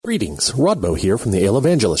Greetings, Rodbo here from the Ale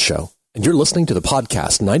Evangelist Show, and you're listening to the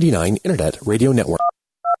Podcast 99 Internet Radio Network.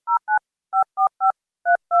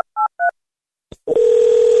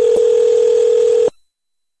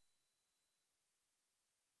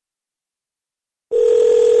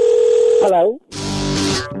 Hello?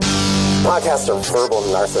 Podcast of verbal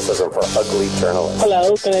narcissism for ugly journalists.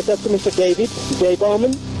 Hello, can I talk to Mr. Dave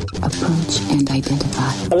Bowman? Approach and identify.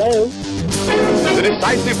 Hello? The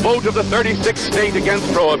decisive vote of the 36th state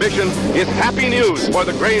against prohibition is happy news for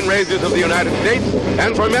the grain raisers of the United States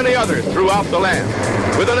and for many others throughout the land.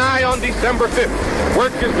 With an eye on December 5th,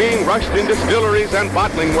 work is being rushed in distilleries and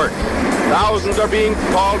bottling works. Thousands are being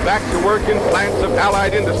called back to work in plants of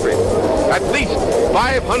allied industries. At least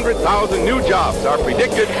 500,000 new jobs are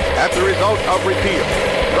predicted as a result of repeal.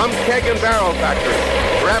 From keg and barrel factories,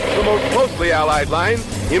 perhaps the most closely allied line,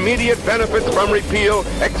 immediate benefits from repeal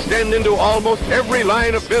extend into almost every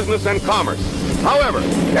line of business and commerce. However,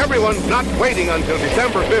 everyone's not waiting until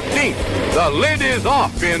December 15th. The lid is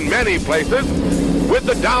off in many places, with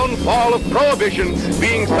the downfall of prohibition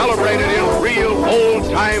being celebrated in real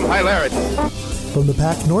old-time hilarity. From the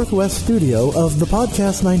PAC Northwest studio of the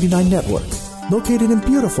Podcast 99 Network, located in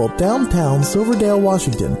beautiful downtown Silverdale,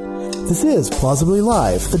 Washington, this is Plausibly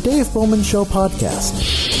Live, the Dave Bowman Show podcast.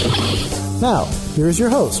 Now, here is your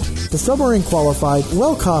host, the submarine-qualified,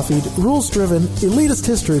 well-coffeed, rules-driven, elitist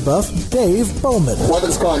history buff, Dave Bowman.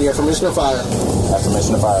 Weapons con, you're Commissioner Fire.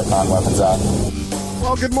 Commissioner Fire, con, weapons out.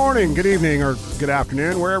 Well, good morning, good evening, or good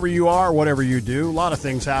afternoon, wherever you are, whatever you do. A lot of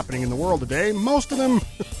things happening in the world today, most of them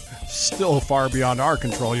still far beyond our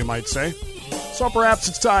control, you might say. So perhaps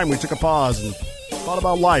it's time we took a pause and thought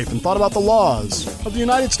about life and thought about the laws of the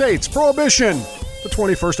United States, prohibition, the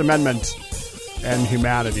 21st Amendment, and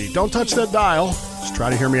humanity. Don't touch that dial. Just try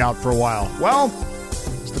to hear me out for a while. Well,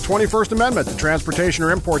 it's the 21st Amendment, the transportation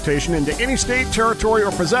or importation into any state, territory,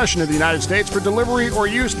 or possession of the United States for delivery or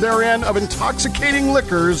use therein of intoxicating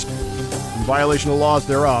liquors in violation of the laws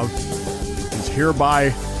thereof is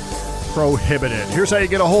hereby prohibited. Here's how you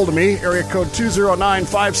get a hold of me. Area code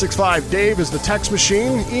 209-565-DAVE is the text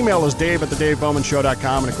machine. Email is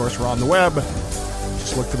dave@thedavebowmanshow.com. And, of course, we're on the web.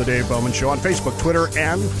 Just look for The Dave Bowman Show on Facebook, Twitter,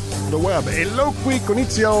 and the web. Eloqui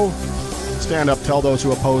conitio. Stand up, tell those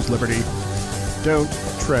who oppose liberty, don't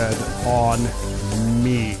tread on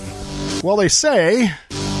me. Well, they say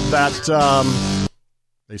that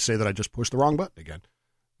I just pushed the wrong button again.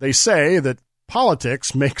 They say that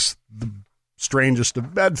politics makes the strangest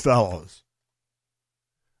of bedfellows.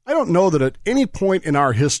 I don't know that at any point in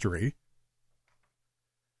our history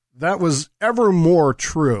that was ever more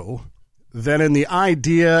true than in the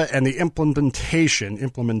idea and the implementation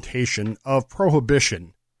of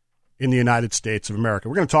prohibition in the United States of America.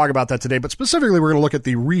 We're going to talk about that today, but specifically we're going to look at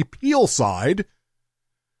the repeal side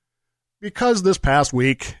because this past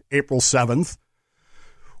week, April 7th,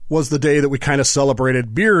 was the day that we kind of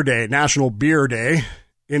celebrated Beer Day, National Beer Day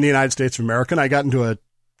in the United States of America. And I got into a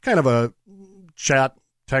kind of a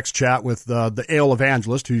text chat with the Ale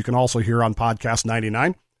Evangelist, who you can also hear on Podcast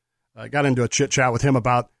 99. I got into a chit-chat with him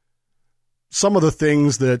about some of the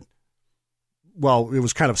things that, well, it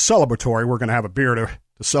was kind of celebratory. We're going to have a beer to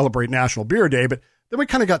celebrate National Beer Day, but then we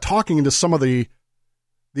kind of got talking into some of the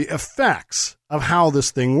effects of how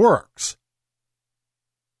this thing works.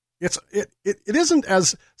 It isn't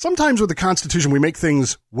as, sometimes with the Constitution we make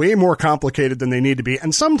things way more complicated than they need to be,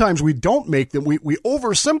 and sometimes we don't make them, we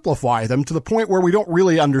oversimplify them to the point where we don't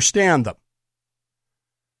really understand them.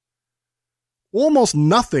 Almost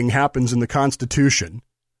nothing happens in the Constitution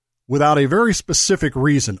without a very specific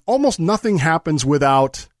reason. Almost nothing happens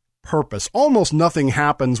without purpose. Almost nothing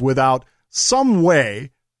happens without some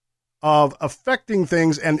way of affecting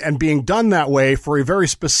things and being done that way for a very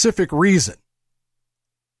specific reason.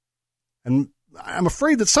 And I'm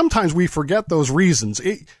afraid that sometimes we forget those reasons.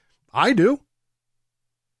 I do.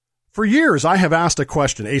 For years, I have asked a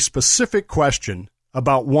question, a specific question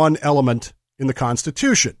about one element in the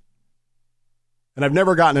Constitution. And I've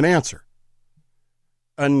never gotten an answer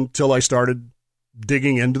until I started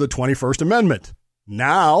digging into the 21st Amendment.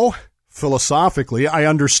 Now, philosophically, I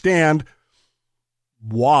understand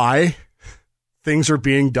why things are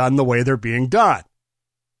being done the way they're being done.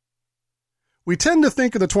 We tend to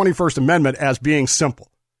think of the 21st Amendment as being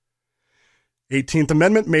simple. 18th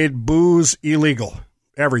Amendment made booze illegal.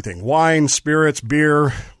 Everything. Wine, spirits,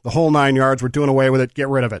 beer, the whole nine yards. We're doing away with it. Get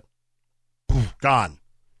rid of it. Gone.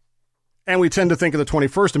 And we tend to think of the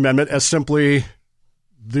 21st Amendment as simply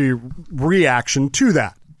the reaction to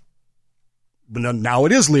that. But now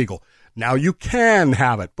it is legal. Now you can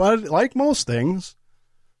have it. But like most things,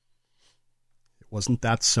 it wasn't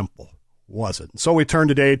that simple, was it? So we turn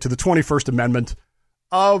today to the 21st Amendment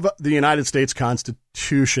of the United States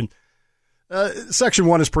Constitution. Section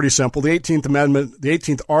 1 is pretty simple. The 18th Amendment, the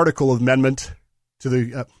 18th article of amendment to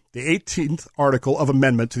the 18th article of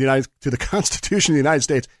amendment to the Constitution of the United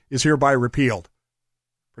States is hereby repealed.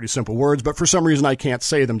 Pretty simple words, but for some reason I can't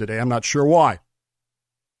say them today. I'm not sure why.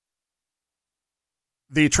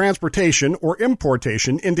 The transportation or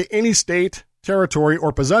importation into any state, territory,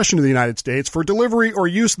 or possession of the United States for delivery or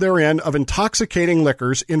use therein of intoxicating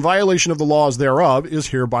liquors in violation of the laws thereof is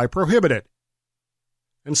hereby prohibited.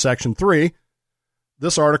 In Section 3,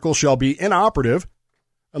 this article shall be inoperative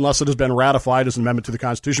unless it has been ratified as an amendment to the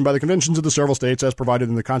Constitution by the conventions of the several states as provided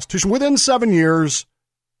in the Constitution within 7 years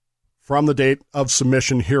from the date of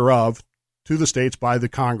submission hereof to the states by the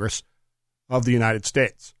Congress of the United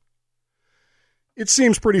States. It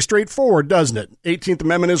seems pretty straightforward, doesn't it? 18th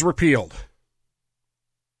Amendment is repealed.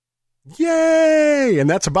 Yay! And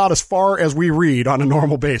that's about as far as we read on a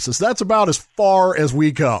normal basis. That's about as far as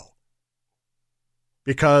we go.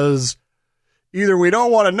 Because either we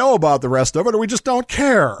don't want to know about the rest of it or we just don't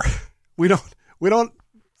care. We don't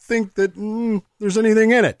think that there's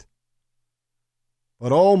anything in it.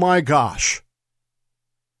 But oh my gosh.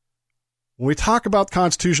 When we talk about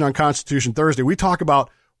Constitution on Constitution Thursday, we talk about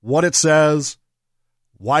what it says,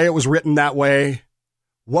 why it was written that way,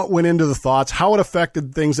 what went into the thoughts, how it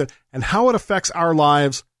affected things, and how it affects our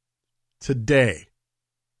lives today.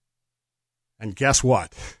 And guess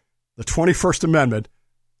what? The 21st Amendment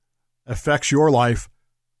affects your life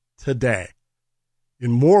today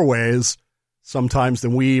in more ways sometimes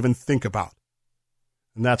than we even think about.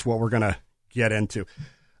 And that's what we're going to get into.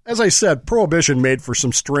 As I said, Prohibition made for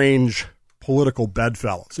some strange political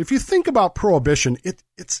bedfellows. If you think about Prohibition,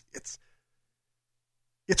 it's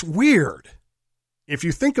weird. If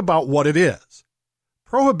you think about what it is,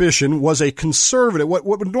 Prohibition was a conservative, what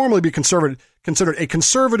would normally be considered a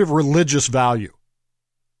conservative religious value.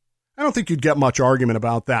 I don't think you'd get much argument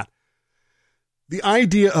about that. The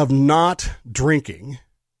idea of not drinking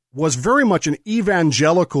was very much an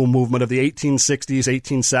evangelical movement of the 1860s,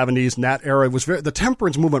 1870s, and that era. It was the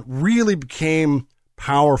temperance movement really became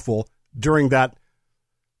powerful during that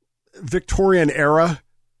Victorian era,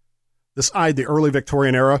 the early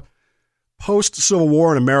Victorian era, post-Civil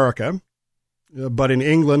War in America, but in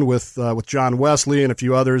England with John Wesley and a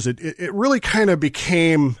few others, it really kind of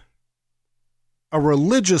became a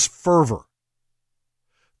religious fervor.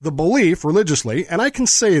 The belief religiously, and I can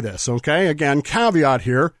say this, okay, again, caveat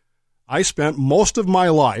here, I spent most of my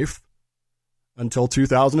life until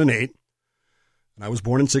 2008, and I was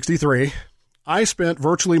born in 63, I spent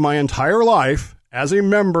virtually my entire life as a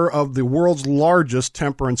member of the world's largest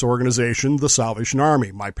temperance organization, the Salvation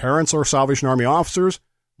Army. My parents are Salvation Army officers.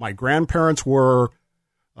 My grandparents were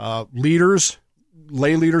leaders,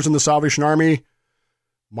 lay leaders in the Salvation Army.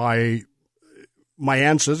 My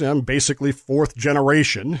ancestors, I'm basically fourth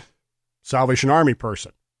generation Salvation Army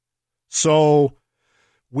person. So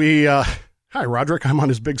hi, Roderick, I'm on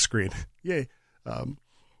his big screen. Yay.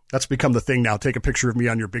 That's become the thing now. Take a picture of me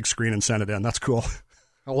on your big screen and send it in. That's cool.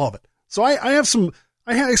 I love it. So I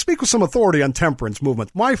speak with some authority on temperance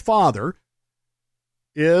movement. My father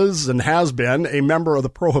is and has been a member of the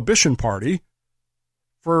Prohibition Party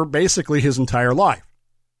for basically his entire life.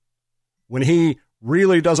 When he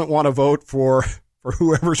really doesn't want to vote for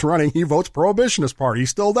whoever's running, he votes Prohibitionist Party. He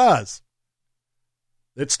still does.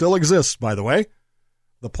 It still exists, by the way.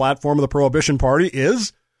 The platform of the Prohibition Party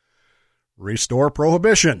is restore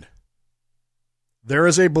prohibition. There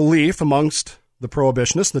is a belief amongst the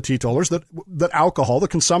prohibitionists, the teetotalers, that alcohol, the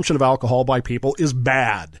consumption of alcohol by people is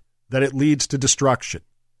bad, that it leads to destruction.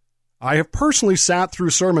 I have personally sat through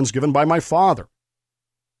sermons given by my father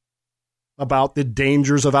about the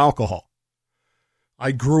dangers of alcohol.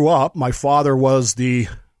 I grew up, my father was the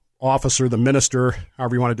officer, the minister,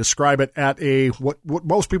 however you want to describe it, at what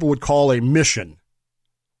most people would call a mission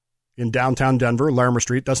in downtown Denver. Larimer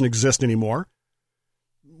Street doesn't exist anymore.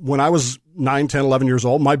 When I was 9, 10, 11 years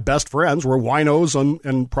old, my best friends were winos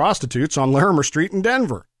and prostitutes on Larimer Street in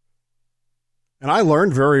Denver. And I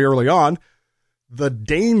learned very early on the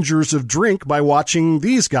dangers of drink by watching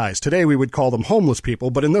these guys. Today we would call them homeless people,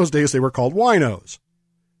 but in those days they were called winos.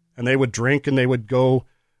 And they would drink and they would go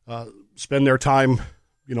spend their time,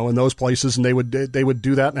 in those places, and they would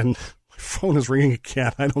do that. And my phone is ringing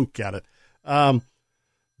again. I don't get it. I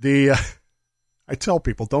tell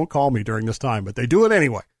people, don't call me during this time, but they do it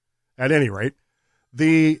anyway. At any rate,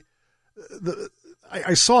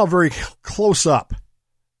 I saw very close up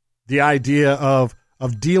the idea of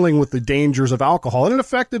dealing with the dangers of alcohol, and it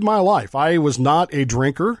affected my life. I was not a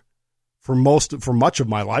drinker for much of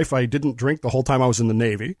my life. I didn't drink the whole time I was in the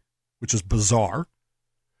Navy, which is bizarre.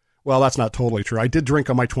 Well, that's not totally true. I did drink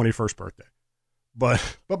on my 21st birthday.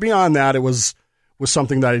 But beyond that, it was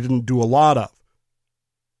something that I didn't do a lot of.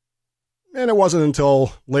 And it wasn't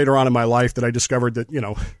until later on in my life that I discovered that,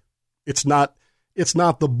 it's not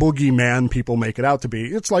the boogeyman people make it out to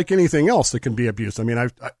be. It's like anything else that can be abused. I mean,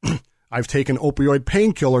 I've taken opioid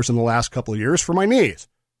painkillers in the last couple of years for my knees.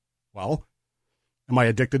 Well, am I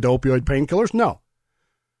addicted to opioid painkillers? No.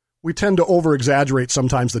 We tend to over-exaggerate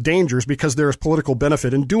sometimes the dangers because there is political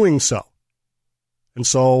benefit in doing so. And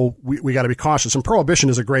so we got to be cautious. And Prohibition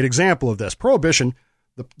is a great example of this. Prohibition,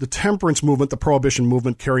 the temperance movement, the Prohibition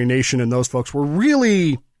movement, Carrie Nation, and those folks were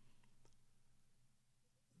really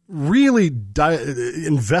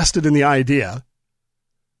invested in the idea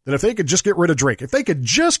that if they could just get rid of drink, if they could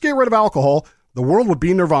just get rid of alcohol, the world would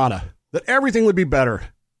be nirvana, that everything would be better,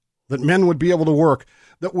 that men would be able to work,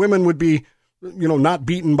 that women would be, not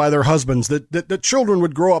beaten by their husbands, that children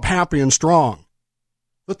would grow up happy and strong,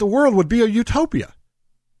 that the world would be a utopia.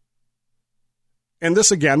 And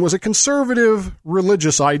this, again, was a conservative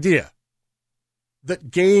religious idea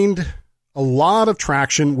that gained a lot of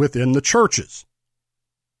traction within the churches.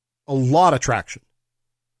 A lot of traction.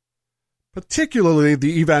 Particularly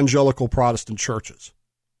the evangelical Protestant churches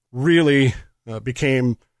really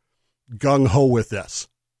became gung-ho with this.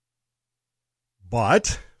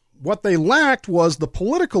 But what they lacked was the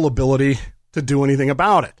political ability to do anything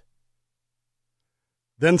about it.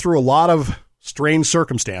 Then through a lot of strange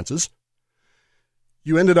circumstances,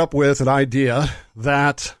 you ended up with an idea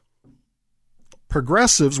that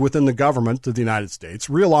progressives within the government of the United States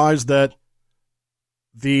realized that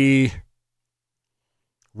the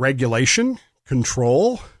regulation,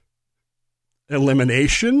 control,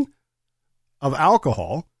 elimination of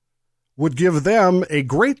alcohol would give them a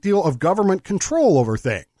great deal of government control over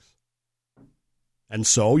things. And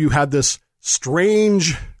so you had this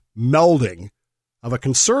strange melding of a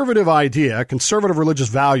conservative idea, a conservative religious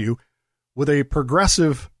value, with a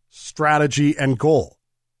progressive strategy and goal.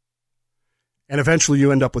 And eventually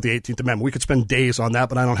you end up with the 18th Amendment. We could spend days on that,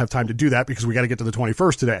 but I don't have time to do that because we got to get to the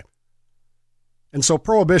 21st today. And so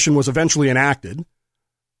Prohibition was eventually enacted,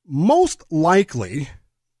 most likely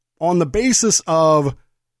on the basis of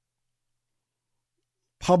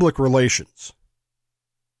public relations,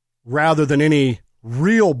 rather than any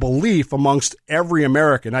real belief amongst every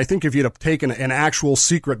American. I think if you'd have taken an actual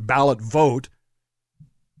secret ballot vote,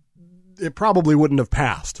 it probably wouldn't have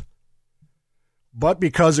passed. But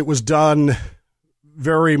because it was done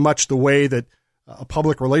very much the way that a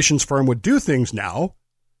public relations firm would do things now,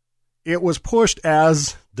 it was pushed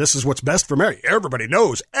as this is what's best for America. Everybody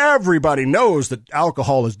knows that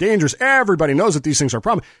alcohol is dangerous. Everybody knows that these things are a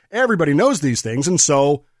problem. Everybody knows these things. And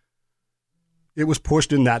so it was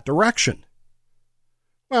pushed in that direction.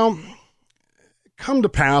 Well, come to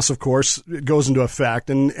pass, of course, it goes into effect.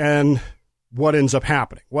 And what ends up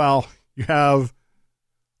happening? Well, you have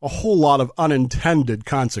a whole lot of unintended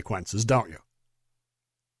consequences, don't you?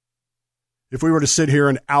 If we were to sit here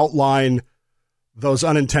and outline those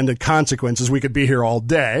unintended consequences, we could be here all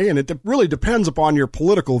day, and it really depends upon your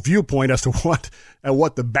political viewpoint as to what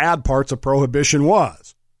the bad parts of Prohibition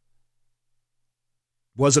was.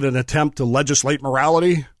 Was it an attempt to legislate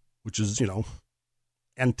morality, which is,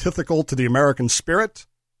 antithetical to the American spirit?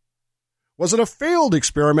 Was it a failed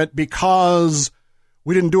experiment because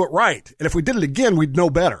we didn't do it right? And if we did it again, we'd know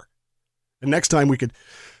better. And next time we could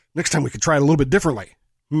try it a little bit differently.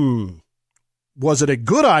 Was it a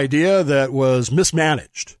good idea that was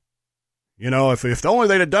mismanaged? If only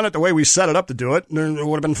they'd have done it the way we set it up to do it, then it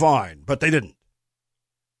would have been fine. But they didn't.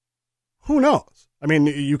 Who knows? I mean,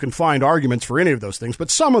 you can find arguments for any of those things, but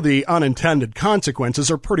some of the unintended consequences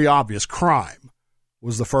are pretty obvious. Crime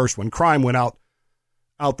was the first one. Crime went out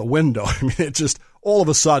the window. I mean, it just, all of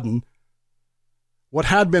a sudden, what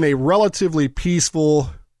had been a relatively peaceful,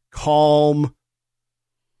 calm,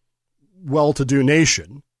 well-to-do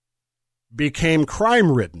nation became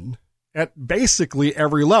crime-ridden at basically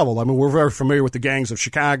every level. I mean, we're very familiar with the gangs of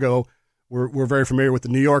Chicago. We're very familiar with the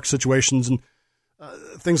New York situations and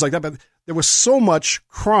things like that. But there was so much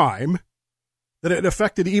crime that it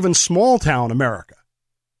affected even small-town America.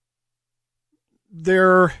 We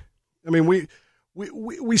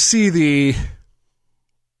see the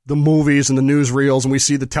movies and the newsreels, and we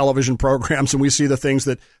see the television programs, and we see the things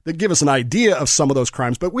that give us an idea of some of those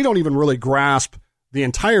crimes, but we don't even really grasp the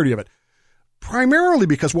entirety of it. Primarily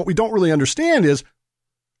because what we don't really understand is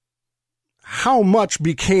how much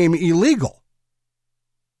became illegal.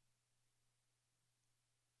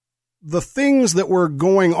 The things that were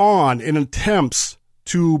going on in attempts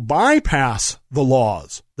to bypass the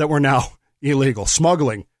laws that were now illegal,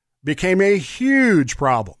 smuggling, became a huge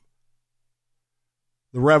problem.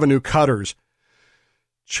 the revenue cutters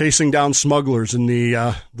chasing down smugglers in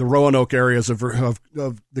the Roanoke areas of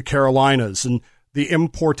the Carolinas, and the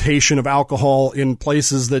importation of alcohol in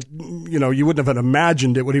places that, you wouldn't have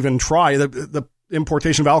imagined it would even try. The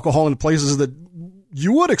importation of alcohol in places that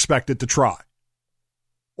you would expect it to try,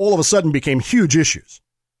 all of a sudden became huge issues.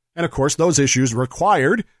 And of course, those issues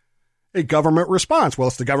required a government response. Well,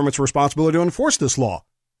 it's the government's responsibility to enforce this law.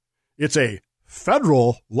 It's a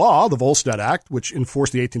federal law, the Volstead Act, which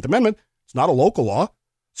enforced the 18th Amendment. It's not a local law.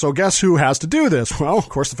 So guess who has to do this? Well, of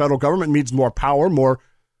course, the federal government needs more power, more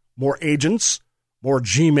agents, more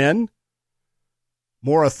G-men,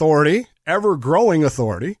 more authority, ever-growing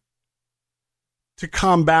authority, to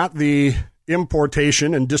combat the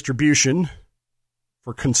importation and distribution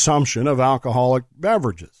for consumption of alcoholic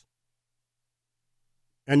beverages.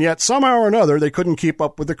 And yet, somehow or another, they couldn't keep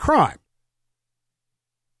up with the crime.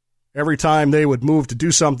 Every time they would move to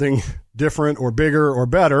do something different or bigger or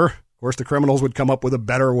better, of course, the criminals would come up with a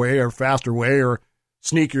better way or faster way or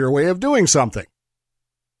sneakier way of doing something.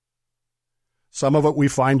 Some of it we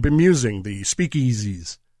find bemusing, the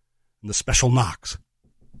speakeasies and the special knocks,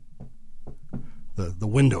 the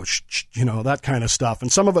windows, that kind of stuff.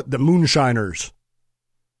 And some of it, the moonshiners.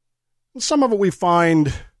 And some of it we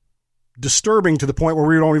find disturbing to the point where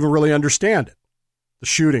we don't even really understand it. The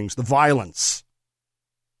shootings, the violence,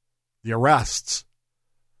 the arrests,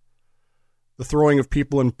 the throwing of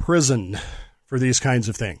people in prison for these kinds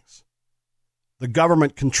of things, the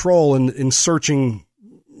government control in searching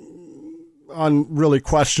on really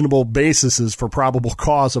questionable bases for probable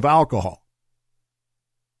cause of alcohol.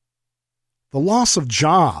 The loss of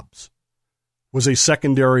jobs was a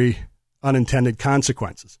secondary unintended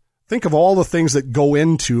consequences. Think of all the things that go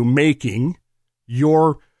into making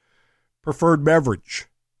your preferred beverage,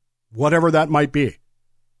 whatever that might be.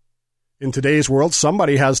 In today's world,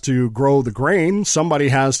 somebody has to grow the grain. Somebody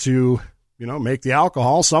has to, make the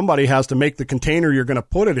alcohol. Somebody has to make the container you're going to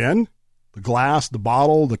put it in, the glass, the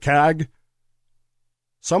bottle, the keg.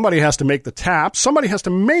 Somebody has to make the tap. Somebody has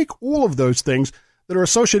to make all of those things that are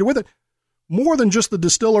associated with it, more than just the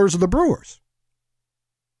distillers or the brewers.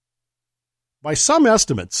 By some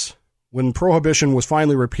estimates, when Prohibition was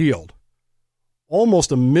finally repealed,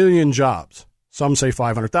 almost 1 million jobs, some say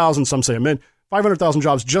 500,000, some say 1 million, 500,000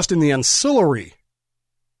 jobs just in the ancillary,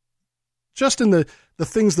 just in the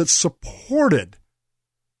things that supported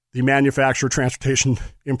the manufacture, transportation,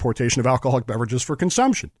 importation of alcoholic beverages for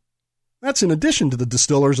consumption. That's in addition to the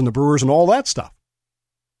distillers and the brewers and all that stuff.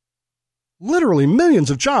 Literally millions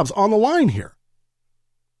of jobs on the line here.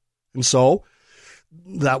 And so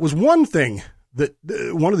that was one thing,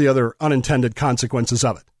 one of the other unintended consequences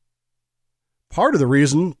of it. Part of the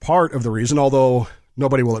reason, although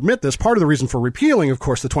nobody will admit this, part of the reason for repealing, of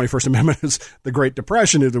course, the 21st Amendment is the Great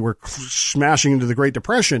Depression. We're smashing into the Great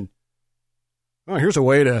Depression. Well, here's a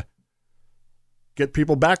way to get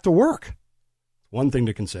people back to work. One thing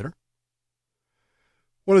to consider.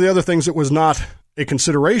 One of the other things that was not a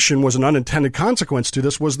consideration, was an unintended consequence to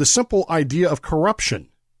this, was the simple idea of corruption.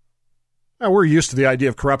 Now, we're used to the idea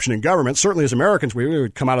of corruption in government. Certainly as Americans, we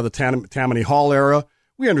would come out of the Tammany Hall era.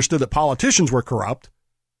 We understood that politicians were corrupt.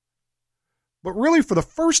 But really, for the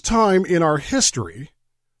first time in our history,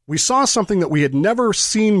 we saw something that we had never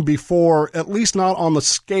seen before, at least not on the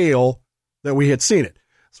scale that we had seen it.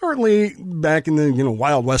 Certainly, back in the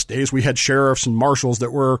Wild West days, we had sheriffs and marshals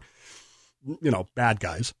that were, bad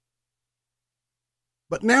guys.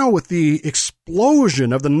 But now with the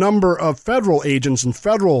explosion of the number of federal agents and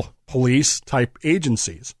federal police-type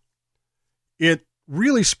agencies, it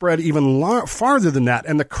really spread even farther than that.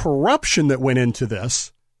 And the corruption that went into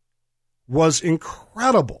this was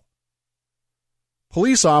incredible.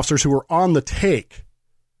 Police officers who were on the take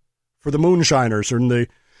for the moonshiners and the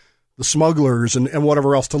smugglers and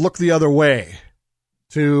whatever else to look the other way,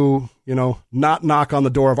 to, not knock on the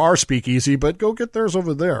door of our speakeasy, but go get theirs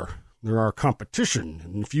over there. They're our competition.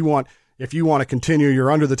 And if you want to continue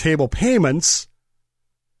your under the table payments,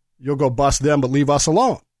 you'll go bust them, but leave us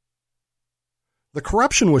alone. The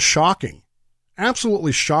corruption was shocking,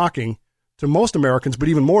 absolutely shocking to most Americans, but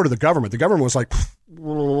even more to the government. The government was like,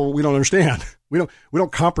 we don't understand. We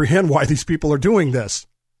don't comprehend why these people are doing this.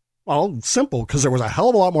 Well, it's simple, because there was a hell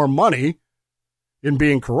of a lot more money in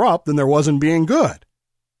being corrupt than there was in being good.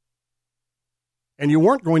 And you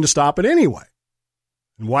weren't going to stop it anyway.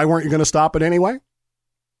 And why weren't you going to stop it anyway?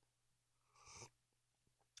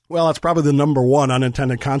 Well, that's probably the number one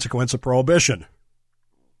unintended consequence of Prohibition.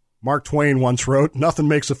 Mark Twain once wrote, "Nothing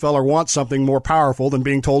makes a feller want something more powerful than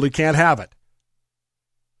being told he can't have it."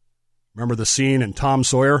 Remember the scene in Tom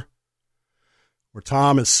Sawyer where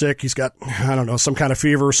Tom is sick. He's got, I don't know, some kind of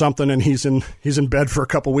fever or something, and he's in bed for a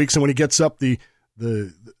couple weeks. And when he gets up,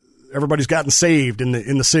 everybody's gotten saved in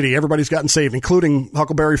the city. Everybody's gotten saved, including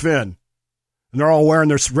Huckleberry Finn. And they're all wearing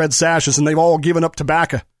their red sashes, and they've all given up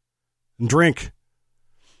tobacco and drink.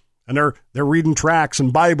 And they're reading tracts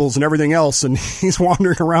and Bibles and everything else. And he's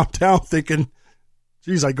wandering around town thinking,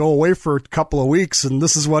 geez, I go away for a couple of weeks, and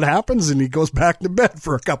this is what happens. And he goes back to bed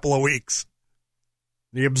for a couple of weeks.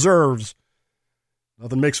 And he observes.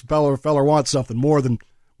 Nothing makes a feller want something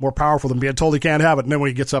more powerful than being told he can't have it. And then when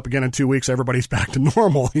he gets up again in 2 weeks, everybody's back to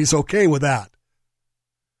normal. He's okay with that.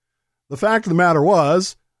 The fact of the matter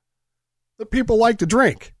was that people like to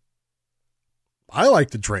drink. I like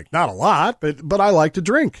to drink. Not a lot, but I like to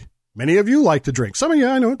drink. Many of you like to drink. Some of you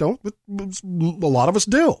I know don't, but a lot of us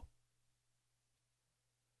do.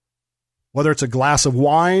 Whether it's a glass of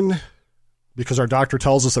wine, because our doctor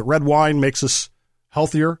tells us that red wine makes us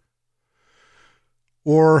healthier,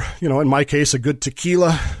 or, in my case, a good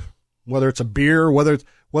tequila, whether it's a beer,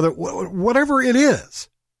 whatever it is,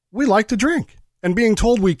 we like to drink. And being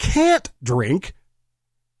told we can't drink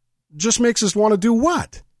just makes us want to do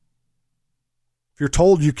what? If you're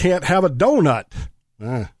told you can't have a donut,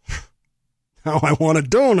 now I want a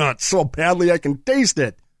donut so badly I can taste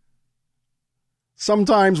it.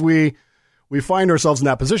 Sometimes we find ourselves in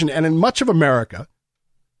that position. And in much of America,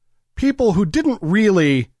 people who didn't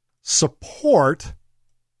really support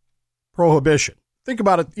prohibition. Think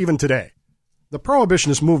about it even today. The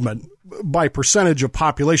prohibitionist movement, by percentage of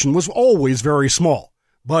population, was always very small,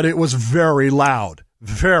 but it was very loud.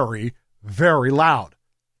 Very, very loud.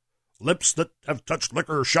 Lips that have touched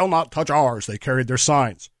liquor shall not touch ours. They carried their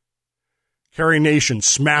signs. Carrie Nation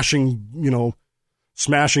smashing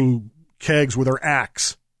kegs with her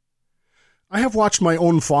axe. I have watched my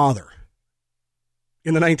own father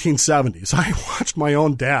in the 1970s. I watched my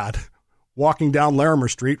own dad walking down Larimer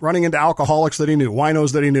Street, running into alcoholics that he knew,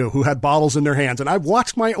 winos that he knew, who had bottles in their hands. And I've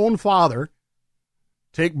watched my own father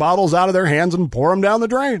take bottles out of their hands and pour them down the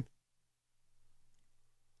drain.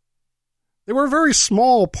 They were a very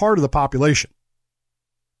small part of the population,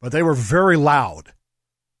 but they were very loud,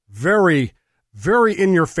 very, very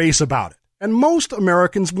in your face about it. And most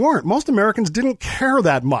Americans weren't. Most Americans didn't care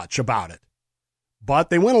that much about it, but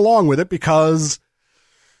they went along with it because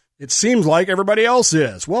it seems like everybody else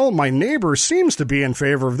is. Well, my neighbor seems to be in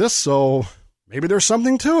favor of this, so maybe there's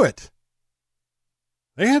something to it.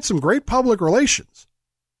 They had some great public relations.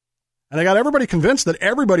 And they got everybody convinced that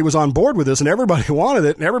everybody was on board with this and everybody wanted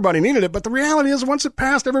it and everybody needed it. But the reality is once it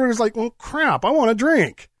passed, everybody was like, well, crap, I want a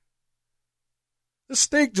drink. This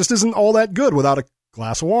steak just isn't all that good without a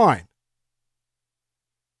glass of wine.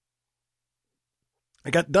 I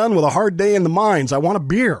got done with a hard day in the mines. I want a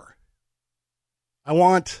beer.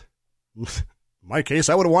 In my case,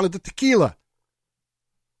 I would have wanted the tequila.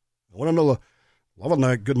 I want to loving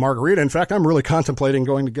a good margarita. In fact, I'm really contemplating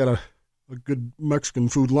going to get a good Mexican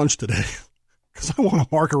food lunch today because I want a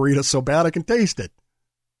margarita so bad I can taste it.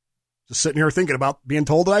 Just sitting here thinking about being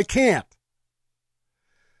told that I can't.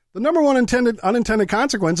 The number one unintended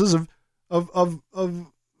consequences of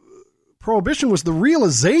prohibition was the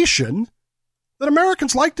realization that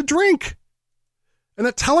Americans like to drink and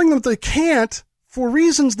that telling them that they can't for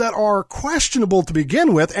reasons that are questionable to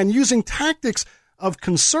begin with and using tactics of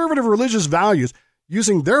conservative religious values,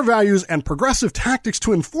 using their values and progressive tactics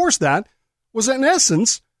to enforce that was in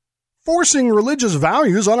essence forcing religious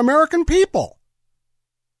values on American people.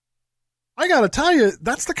 I got to tell you,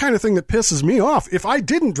 that's the kind of thing that pisses me off. If I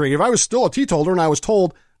didn't drink, if I was still a teetotaler and I was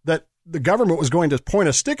told that the government was going to point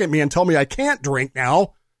a stick at me and tell me I can't drink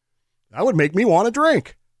now, that would make me want to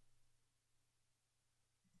drink.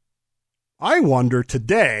 I wonder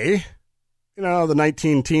today, the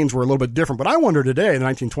 19-teens were a little bit different, but I wonder today, the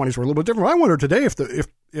 1920s were a little bit different. I wonder today if the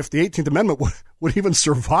 18th Amendment would even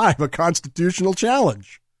survive a constitutional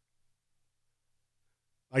challenge.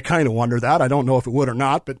 I kind of wonder that. I don't know if it would or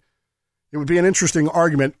not, but it would be an interesting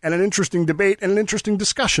argument and an interesting debate and an interesting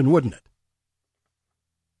discussion, wouldn't it?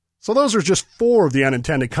 So those are just 4 of the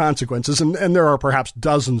unintended consequences, and there are perhaps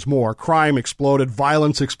dozens more. Crime exploded,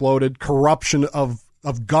 violence exploded, corruption of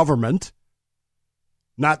government.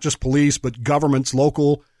 Not just police, but governments,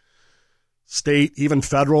 local, state, even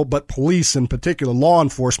federal, but police in particular, law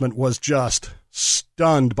enforcement was just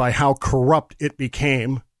stunned by how corrupt it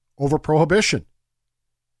became over prohibition.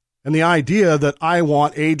 And the idea that I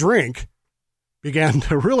want a drink began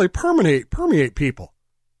to really permeate people.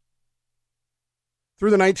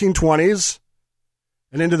 Through the 1920s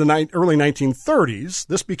and into the early 1930s,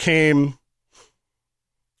 this became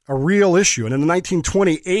a real issue. And in the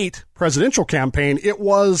 1928 presidential campaign, it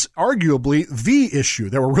was arguably the issue.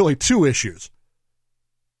 There were really 2 issues.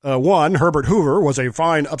 One, Herbert Hoover was a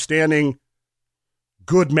fine, upstanding,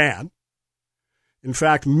 good man. In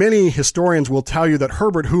fact, many historians will tell you that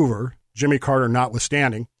Herbert Hoover, Jimmy Carter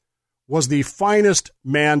notwithstanding, was the finest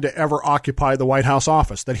man to ever occupy the White House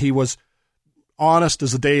office, that he was honest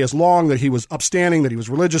as the day is long, that he was upstanding, that he was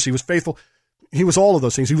religious, he was faithful. He was all of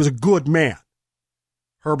those things. He was a good man.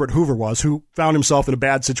 Herbert Hoover was, who found himself in a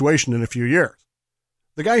bad situation in a few years.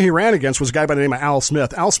 The guy he ran against was a guy by the name of Al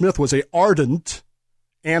Smith. Al Smith was an ardent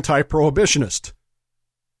anti-prohibitionist.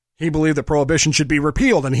 He believed that prohibition should be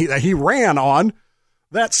repealed, and he ran on.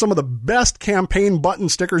 That's some of the best campaign button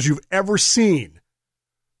stickers you've ever seen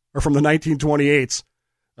are from the 1928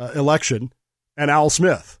 election and Al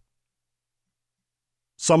Smith.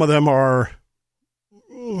 Some of them are,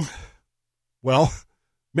 well,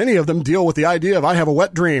 many of them deal with the idea of I have a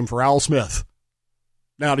wet dream for Al Smith.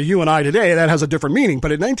 Now, to you and I today, that has a different meaning.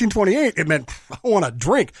 But in 1928, it meant I want to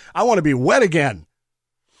drink. I want to be wet again.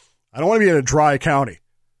 I don't want to be in a dry county.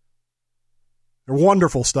 They're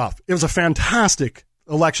wonderful stuff. It was a fantastic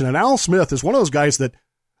election. And Al Smith is one of those guys that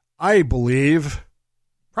I believe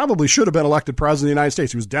probably should have been elected president of the United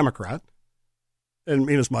States. He was a Democrat. Didn't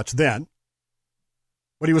mean as much then.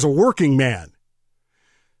 But he was a working man.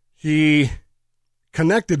 He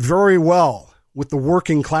connected very well with the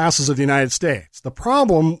working classes of the United States. The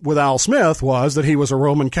problem with Al Smith was that he was a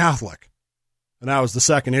Roman Catholic. And that was the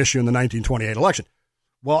second issue in the 1928 election.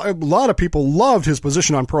 Well, a lot of people loved his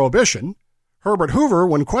position on prohibition. Herbert Hoover,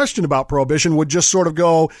 when questioned about prohibition, would just sort of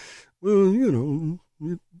go, well,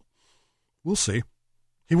 we'll see.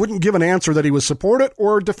 He wouldn't give an answer that he would support it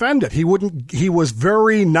or defend it. He was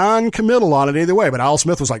very non-committal on it either way. But Al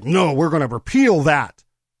Smith was like, no, we're going to repeal that.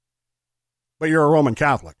 But you're a Roman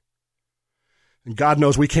Catholic. And God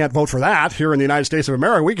knows we can't vote for that here in the United States of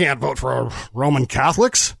America. We can't vote for Roman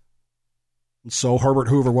Catholics. And so Herbert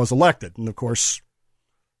Hoover was elected. And, of course,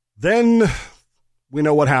 then we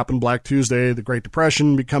know what happened. Black Tuesday, the Great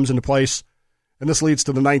Depression comes into place. And this leads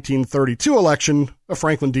to the 1932 election of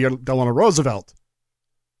Franklin Delano Roosevelt,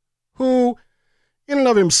 who, in and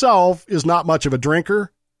of himself, is not much of a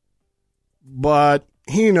drinker. But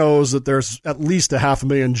he knows that there's at least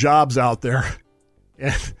 500,000 jobs out there.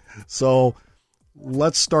 And so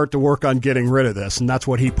let's start to work on getting rid of this. And that's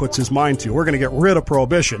what he puts his mind to. We're going to get rid of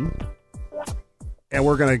prohibition. And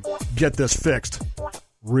we're going to get this fixed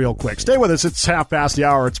real quick. Stay with us. It's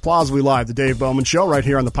 1:30. It's Plausibly Live, the Dave Bowman Show, right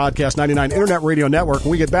here on the Podcast 99 Internet Radio Network.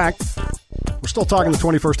 When we get back, we're still talking the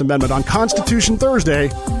 21st Amendment on Constitution Thursday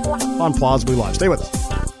on Plausibly Live. Stay with us.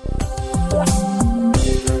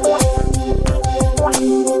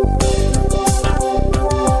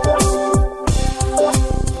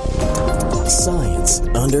 Science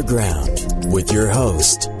Underground with your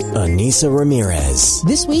host, Anissa Ramirez.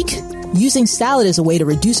 This week, using salad as a way to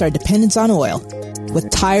reduce our dependence on oil with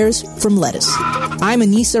tires from lettuce. I'm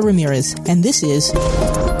Anissa Ramirez, and this is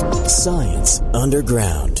Science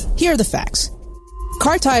Underground. Here are the facts.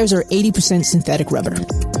 Car tires are 80% synthetic rubber.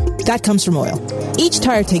 That comes from oil. Each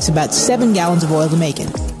tire takes about 7 gallons of oil to make it,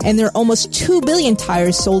 and there are almost 2 billion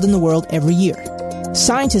tires sold in the world every year.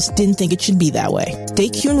 Scientists didn't think it should be that way.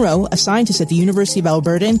 Dae-Kyun Roh, a scientist at the University of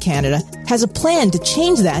Alberta in Canada, has a plan to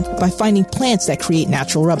change that by finding plants that create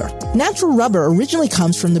natural rubber. Natural rubber originally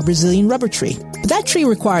comes from the Brazilian rubber tree, but that tree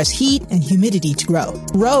requires heat and humidity to grow.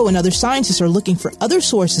 Roh and other scientists are looking for other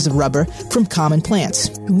sources of rubber from common plants.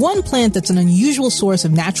 One plant that's an unusual source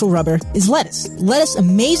of natural rubber is lettuce. Lettuce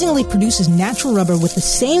amazingly produces natural rubber with the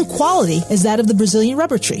same quality as that of the Brazilian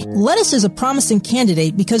rubber tree. Lettuce is a promising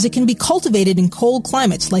candidate because it can be cultivated in cold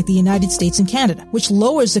climates like the United States and Canada, which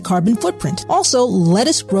lowers the carbon footprint. Also,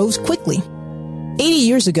 lettuce grows quickly. 80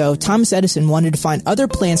 years ago, Thomas Edison wanted to find other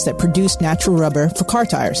plants that produced natural rubber for car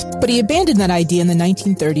tires. But he abandoned that idea in the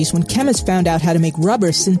 1930s when chemists found out how to make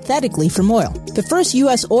rubber synthetically from oil. The first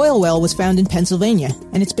U.S. oil well was found in Pennsylvania,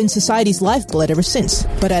 and it's been society's lifeblood ever since,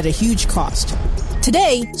 but at a huge cost.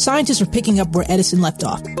 Today, scientists are picking up where Edison left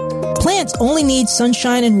off. Plants only need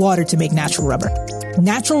sunshine and water to make natural rubber.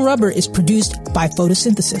 Natural rubber is produced by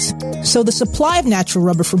photosynthesis. So the supply of natural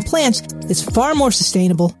rubber from plants is far more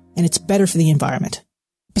sustainable, and it's better for the environment.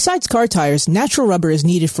 Besides car tires, natural rubber is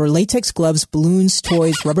needed for latex gloves, balloons,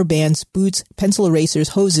 toys, rubber bands, boots, pencil erasers,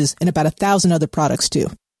 hoses, and about 1,000 other products too.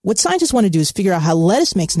 What scientists want to do is figure out how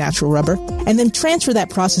lettuce makes natural rubber and then transfer that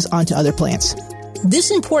process onto other plants.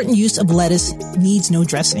 This important use of lettuce needs no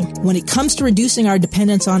dressing. When it comes to reducing our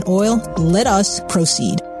dependence on oil, let us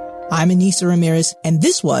proceed. I'm Anissa Ramirez, and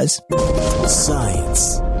this was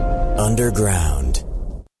Science Underground.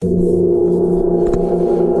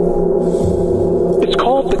 It's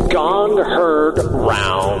called the Gone Herd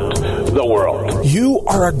Round the World. You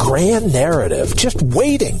are a grand narrative just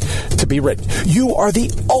waiting to be written. You are the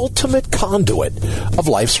ultimate conduit of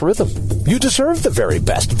life's rhythm. You deserve the very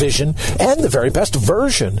best vision and the very best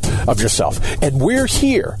version of yourself. And we're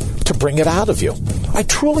here to bring it out of you. I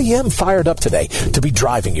truly am fired up today to be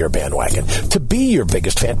driving your bandwagon, to be your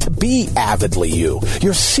biggest fan, to be avidly you,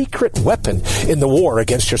 your secret weapon in the war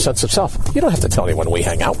against your sense of self. You don't have to tell anyone we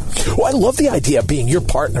hang out. Oh, I love the idea of being your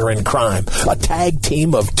partner in crime, a tag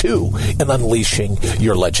team of two in unleashing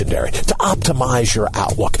your legendary, to optimize your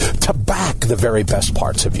outlook, to back the very best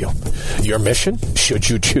parts of you. Your mission, should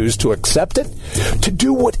you choose to accept it, to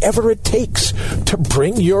do whatever it takes to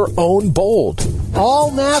bring your own bold.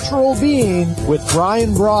 All Natural Being with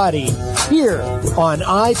Brian Brody here on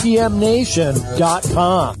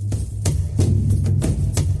IPMNation.com.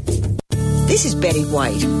 This is Betty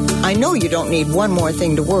White. I know you don't need one more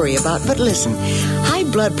thing to worry about, but listen, high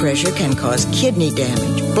blood pressure can cause kidney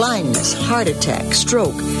damage, blindness, heart attack,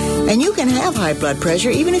 stroke, and you can have high blood pressure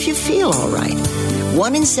even if you feel all right.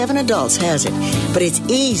 1 in 7 adults has it, but it's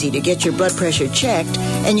easy to get your blood pressure checked,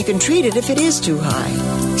 and you can treat it if it is too high.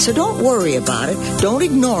 So don't worry about it. Don't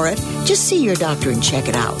ignore it. Just see your doctor and check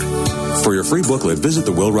it out. For your free booklet, visit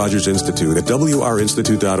the Will Rogers Institute at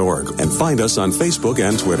wrinstitute.org and find us on Facebook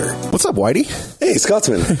and Twitter. What's up, Whitey? Hey,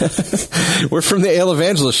 Scotsman. We're from the Ale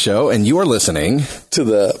Evangelist Show, and you are listening to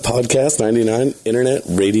the Podcast 99 Internet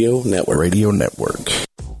Radio Network. Radio Network.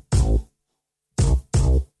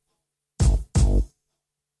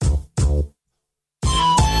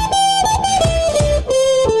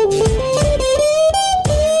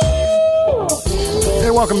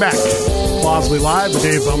 Welcome back. Plausibly Live, the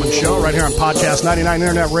Dave Bowman Show, right here on Podcast 99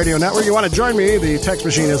 Internet Radio Network. You want to join me? The text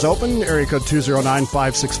machine is open. Area code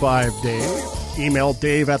 209-565-DAVE. Email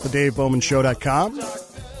dave@thedavebowmanshow.com.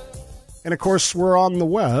 And, of course, we're on the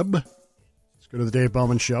web. Let's go to the Dave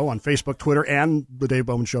Bowman Show on Facebook, Twitter, and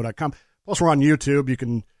thedavebowmanshow.com. Plus, we're on YouTube. If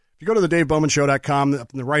you go to thedavebowmanshow.com,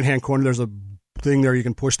 up in the right-hand corner, there's a thing there. You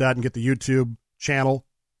can push that and get the YouTube channel.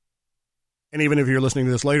 And even if you're listening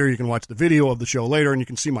to this later, you can watch the video of the show later, and you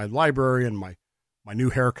can see my library and my new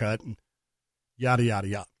haircut and yada, yada,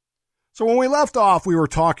 yada. So when we left off, we were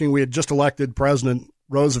talking, we had just elected President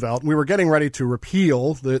Roosevelt, and we were getting ready to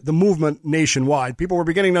repeal the movement nationwide. People were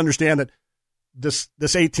beginning to understand that this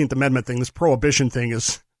 18th Amendment thing, this prohibition thing,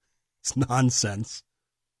 it's nonsense.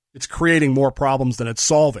 It's creating more problems than it's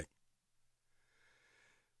solving.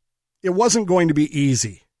 It wasn't going to be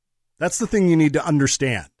easy. That's the thing you need to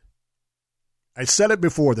understand. I said it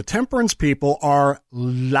before, the temperance people are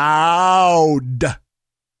loud.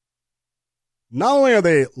 Not only are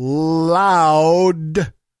they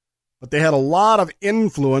loud, but they had a lot of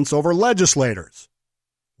influence over legislators,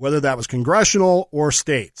 whether that was congressional or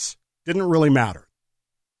states. Didn't really matter.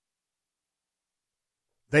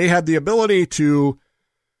 They had the ability to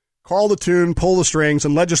call the tune, pull the strings,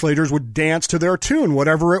 and legislators would dance to their tune,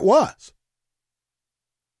 whatever it was.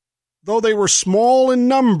 Though they were small in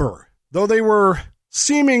number, though they were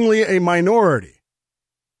seemingly a minority,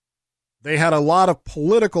 they had a lot of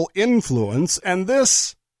political influence, and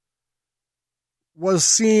this was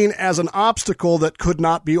seen as an obstacle that could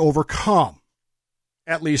not be overcome,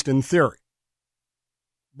 at least in theory.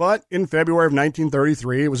 But in February of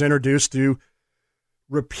 1933, it was introduced to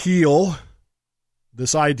repeal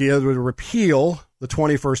this idea to repeal the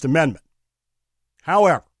 21st Amendment.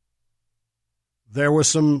 However, there was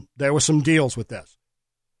some deals with this.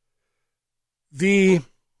 The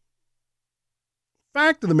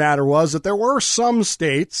fact of the matter was that there were some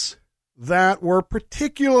states that were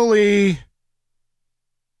particularly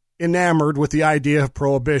enamored with the idea of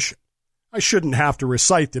prohibition. I shouldn't have to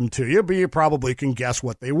recite them to you, but you probably can guess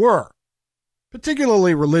what they were.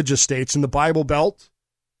 Particularly religious states in the Bible Belt,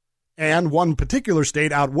 and one particular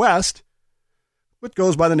state out west, which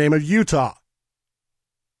goes by the name of Utah.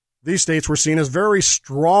 These states were seen as very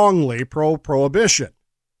strongly pro-prohibition.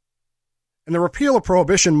 And the repeal of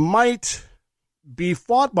prohibition might be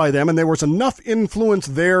fought by them, and there was enough influence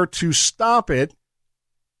there to stop it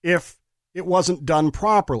if it wasn't done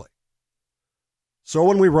properly. So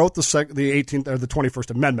when we wrote the 18th or the 21st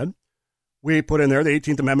Amendment, we put in there the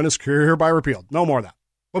 18th Amendment is hereby repealed. No more of that.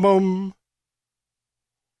 Boom, boom.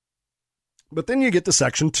 But then you get to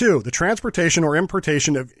Section 2, the transportation or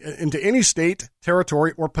importation into any state,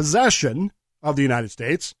 territory, or possession of the United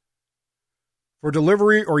States for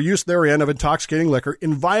delivery or use therein of intoxicating liquor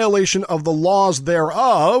in violation of the laws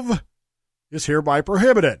thereof is hereby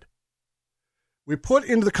prohibited. We put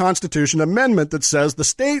into the Constitution an amendment that says the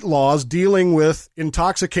state laws dealing with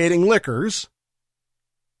intoxicating liquors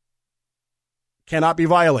cannot be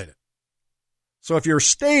violated. So if your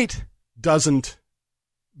state doesn't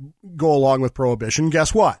go along with prohibition,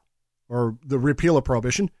 guess what? Or the repeal of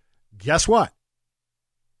prohibition, guess what?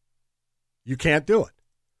 You can't do it.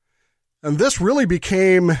 And this really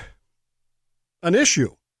became an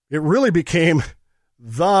issue. It really became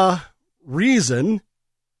the reason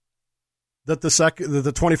that the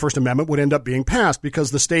 21st Amendment would end up being passed,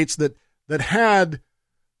 because the states that had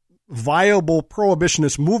viable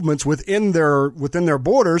prohibitionist movements within their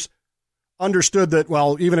borders understood that,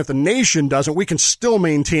 well, even if the nation doesn't, we can still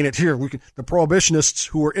maintain it here. The prohibitionists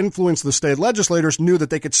who were influencing the state legislators knew that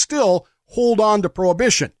they could still hold on to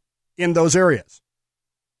prohibition in those areas.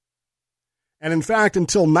 And in fact,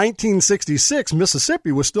 until 1966,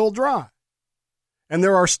 Mississippi was still dry. And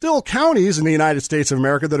there are still counties in the United States of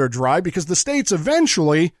America that are dry because the states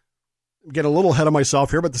eventually, get a little ahead of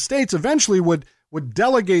myself here, but the states eventually would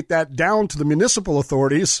delegate that down to the municipal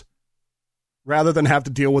authorities rather than have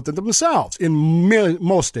to deal with it themselves in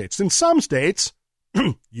most states. In some states,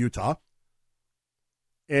 Utah,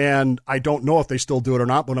 and I don't know if they still do it or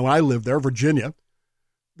not, but when I lived there, Virginia,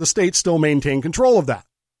 the states still maintain control of that.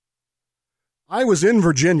 I was in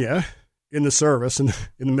Virginia in the service in the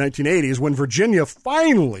 1980s when Virginia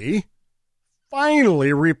finally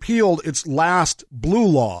repealed its last blue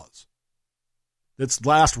laws, its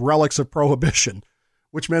last relics of prohibition,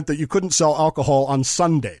 which meant that you couldn't sell alcohol on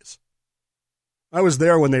Sundays. I was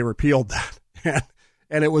there when they repealed that,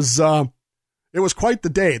 and it was quite the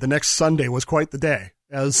day. The next Sunday was quite the day,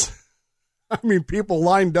 as people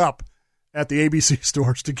lined up at the ABC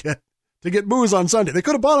stores to get booze on Sunday. They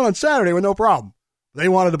could have bought it on Saturday with no problem. They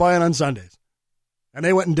wanted to buy it on Sundays, and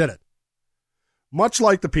they went and did it. Much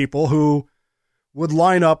like the people who would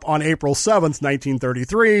line up on April 7th,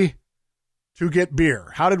 1933, to get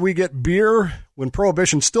beer. How did we get beer when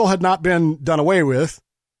Prohibition still had not been done away with?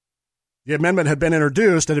 The amendment had been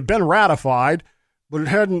introduced, it had been ratified, but it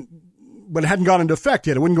hadn't gone into effect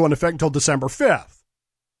yet. It wouldn't go into effect until December 5th.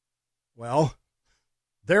 Well,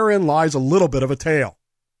 therein lies a little bit of a tale.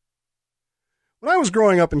 When I was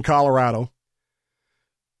growing up in Colorado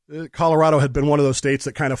had been one of those states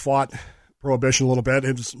that kind of fought prohibition a little bit.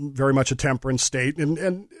 It was very much a temperance state.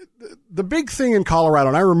 And the big thing in Colorado,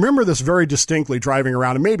 and I remember this very distinctly driving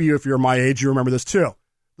around, and maybe if you're my age, you remember this too.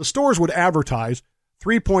 The stores would advertise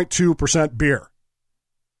 3.2% beer.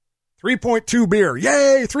 3.2 beer.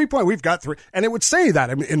 Yay, 3. We've got 3. And it would say that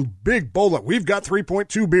in big bold, we've got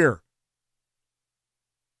 3.2 beer.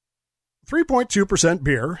 3.2%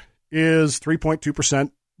 beer is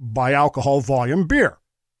 3.2% by alcohol volume beer.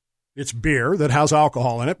 It's beer that has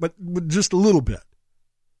alcohol in it, but just a little bit.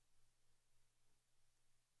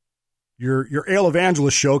 Your Ale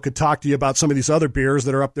Evangelist show could talk to you about some of these other beers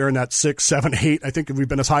that are up there in that 6, 7, 8. I think we've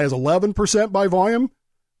been as high as 11% by volume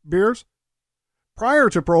beers. Prior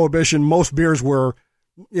to Prohibition, most beers were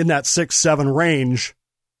in that 6, 7 range,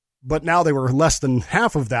 but now they were less than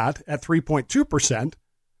half of that at 3.2%,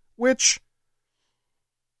 which,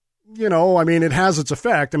 it has its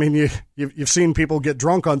effect. You've seen people get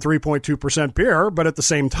drunk on 3.2% beer, but at the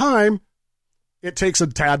same time, it takes a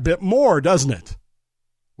tad bit more, doesn't it?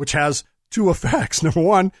 Which has two effects. Number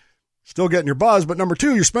one, still getting your buzz, but number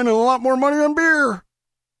two, you're spending a lot more money on beer.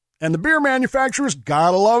 And the beer manufacturers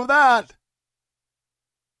gotta love that.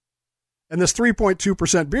 And this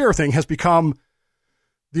 3.2% beer thing has become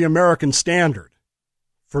the American standard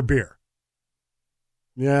for beer.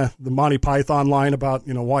 Yeah, the Monty Python line about,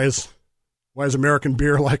 why is American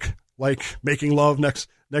beer like making love next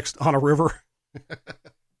on a river?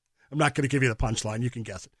 I'm not going to give you the punchline. You can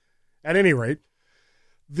guess it. At any rate,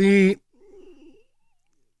 the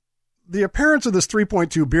appearance of this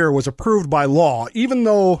 3.2 beer was approved by law, even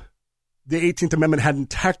though the 18th Amendment hadn't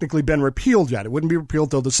technically been repealed yet. It wouldn't be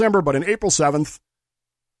repealed till December, but on April 7th,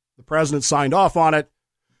 the president signed off on it.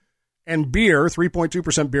 And beer,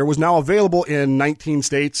 3.2% beer, was now available in 19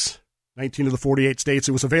 states, 19 of the 48 states.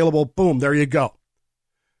 It was available. Boom, there you go.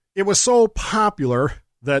 It was so popular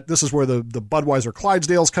that this is where the Budweiser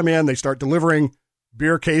Clydesdales come in. They start delivering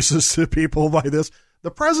beer cases to people by this.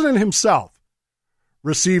 The president himself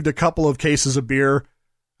received a couple of cases of beer,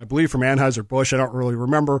 I believe from Anheuser-Busch. I don't really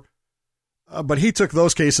remember. But he took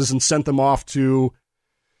those cases and sent them off to,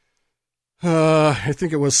 I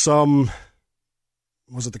think it was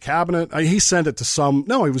was it the cabinet? He sent it to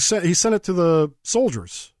he sent it to the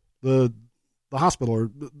soldiers, the hospital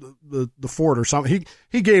or the fort or something.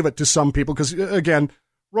 He gave it to some people because, again,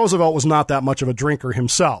 Roosevelt was not that much of a drinker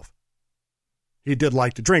himself. He did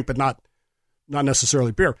like to drink, but not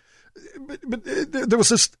necessarily beer. But there was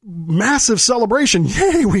this massive celebration.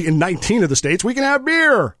 Yay, in 19 of the states, we can have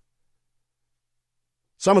beer.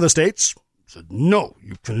 Some of the states said, no,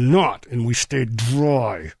 you cannot, and we stayed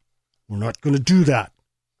dry. We're not going to do that.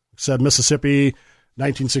 Said Mississippi,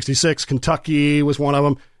 1966, Kentucky was one of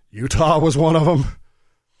them. Utah was one of them.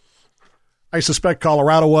 I suspect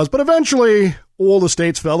Colorado was, but eventually all the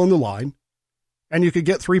states fell into line, and you could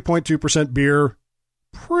get 3.2% beer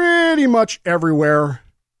pretty much everywhere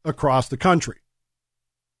across the country.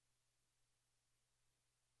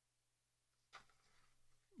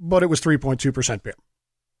 But it was 3.2% beer.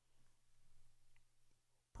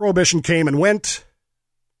 Prohibition came and went,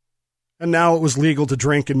 and now it was legal to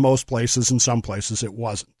drink in most places. In some places it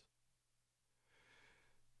wasn't.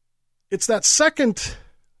 It's that second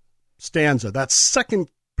stanza, that second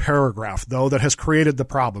paragraph, though, that has created the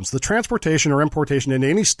problems. The transportation or importation into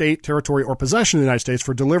any state, territory, or possession of the United States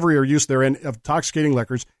for delivery or use therein of intoxicating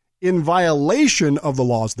liquors in violation of the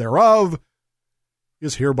laws thereof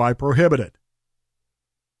is hereby prohibited.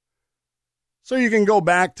 So you can go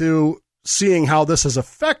back to seeing how this has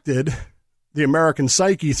affected the American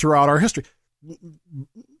psyche throughout our history.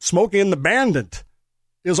 Smoking the Bandit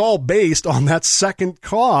is all based on that second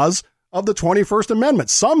clause of the 21st Amendment.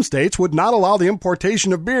 Some states would not allow the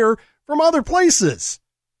importation of beer from other places.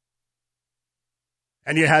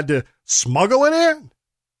 And you had to smuggle it in.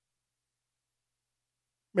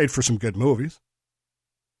 Made for some good movies.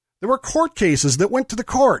 There were court cases that went to the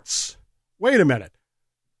courts. Wait a minute.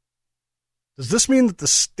 Does this mean that the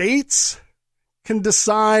states can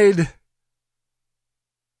decide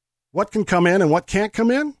what can come in and what can't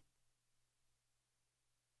come in?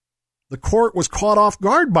 The court was caught off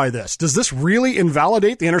guard by this. Does this really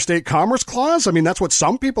invalidate the Interstate Commerce Clause? I mean, that's what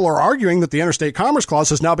some people are arguing, that the Interstate Commerce Clause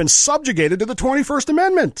has now been subjugated to the 21st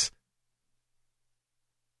Amendment.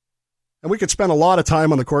 And we could spend a lot of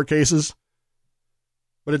time on the court cases.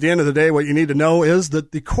 But at the end of the day, what you need to know is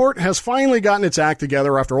that the court has finally gotten its act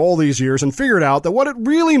together after all these years and figured out that what it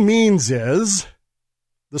really means is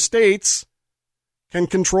the states can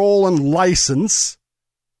control and license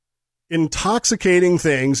intoxicating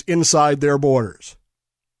things inside their borders.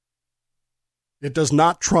 It does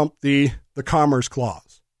not trump the Commerce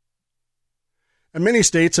Clause. And many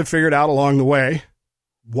states have figured out along the way,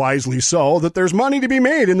 wisely so, that there's money to be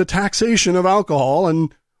made in the taxation of alcohol,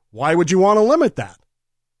 and why would you want to limit that?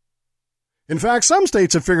 In fact, some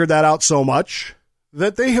states have figured that out so much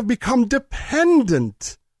that they have become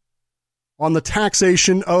dependent on the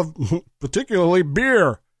taxation of particularly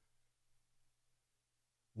beer.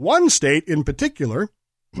 One state in particular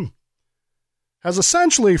has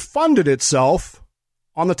essentially funded itself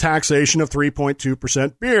on the taxation of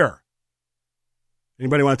 3.2% beer.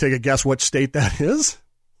 Anybody want to take a guess what state that is?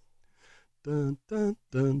 Dun, dun,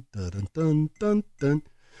 dun, dun, dun, dun, dun,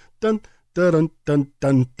 dun, dun, dun,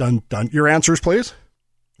 dun, dun, dun. Your answers, please.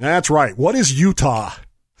 That's right. What is Utah?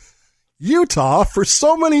 Utah, for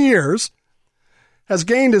so many years, has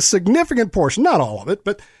gained a significant portion, not all of it,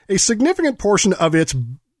 but a significant portion of its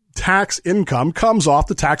tax income comes off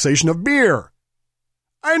the taxation of beer.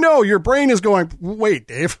 I know your brain is going, wait,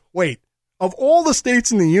 Dave, wait. Of all the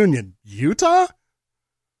states in the union, Utah?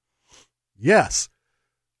 Yes,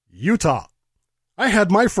 Utah. I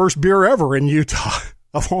had my first beer ever in Utah,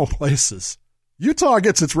 of all places. Utah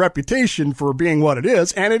gets its reputation for being what it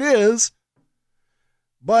is, and it is,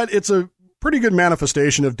 but it's a pretty good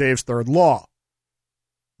manifestation of Dave's third law.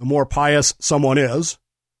 The more pious someone is,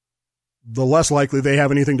 the less likely they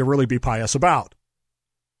have anything to really be pious about.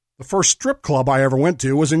 The first strip club I ever went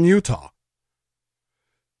to was in Utah.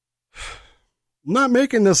 I'm not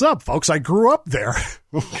making this up, folks. I grew up there.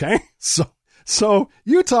 Okay? So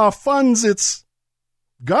Utah funds its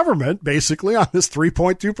government basically on this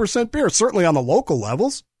 3.2% beer, certainly on the local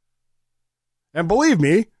levels. And believe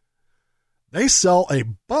me, they sell a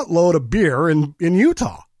buttload of beer in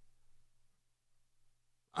Utah.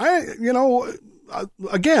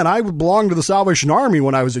 Again, I belonged to the Salvation Army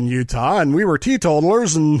when I was in Utah, and we were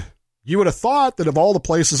teetotalers, and you would have thought that of all the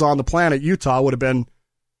places on the planet, Utah would have been,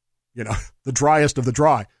 the driest of the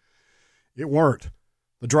dry. It weren't.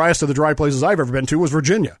 The driest of the dry places I've ever been to was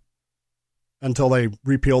Virginia, until they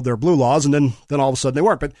repealed their blue laws, and then all of a sudden they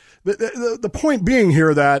weren't. But the point being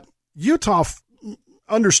here that Utah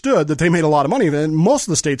understood that they made a lot of money, and most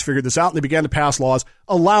of the states figured this out, and they began to pass laws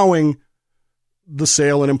allowing the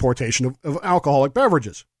sale and importation of alcoholic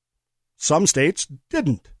beverages. Some states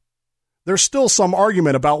didn't. There's still some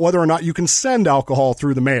argument about whether or not you can send alcohol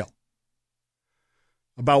through the mail,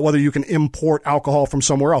 about whether you can import alcohol from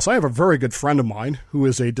somewhere else. I have a very good friend of mine who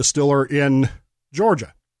is a distiller in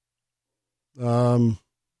Georgia, Cobb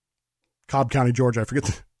County, Georgia. I forget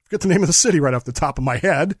the name of the city right off the top of my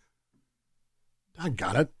head. I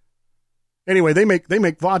got it. Anyway, they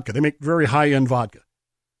make vodka. They make very high-end vodka.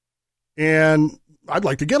 And I'd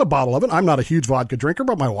like to get a bottle of it. I'm not a huge vodka drinker,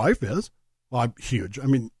 but my wife is. Well, I'm huge. I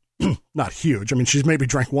mean, not huge. I mean, she's maybe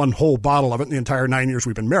drank one whole bottle of it in the entire 9 years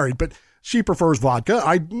we've been married, but she prefers vodka.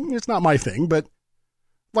 It's not my thing, but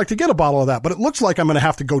I'd like to get a bottle of that. But it looks like I'm going to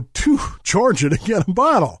have to go to Georgia to get a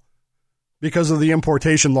bottle because of the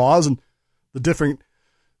importation laws and the different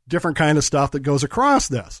kind of stuff that goes across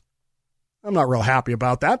this. I'm not real happy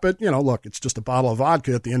about that, but, look, it's just a bottle of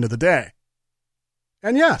vodka at the end of the day.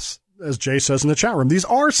 And yes, as Jay says in the chat room, these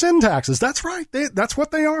are sin taxes. That's right. That's what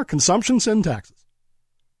they are, consumption sin taxes.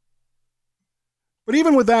 But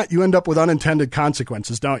even with that, you end up with unintended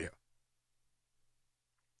consequences, don't you?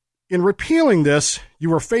 In repealing this,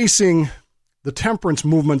 you are facing the temperance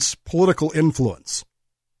movement's political influence.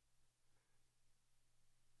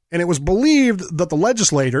 And it was believed that the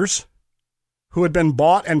legislators who had been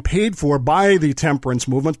bought and paid for by the temperance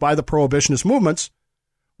movements, by the prohibitionist movements,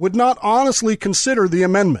 would not honestly consider the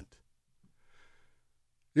amendment.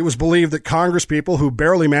 It was believed that Congress people who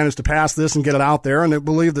barely managed to pass this and get it out there, and it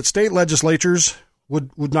believed that state legislatures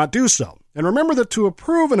would not do so. And remember that to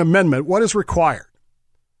approve an amendment, what is required?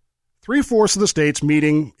 3/4 of the states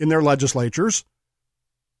meeting in their legislatures,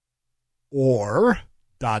 or ...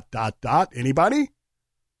 Anybody?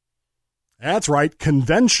 That's right,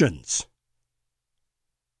 conventions.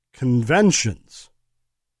 Conventions.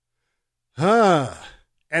 And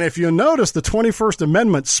if you notice, the 21st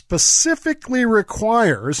Amendment specifically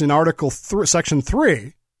requires in Section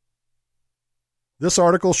 3, this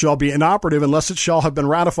article shall be inoperative unless it shall have been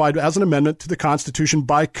ratified as an amendment to the Constitution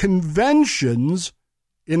by conventions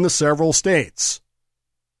in the several states.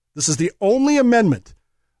 This is the only amendment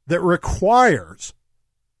that requires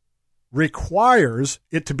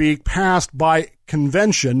it to be passed by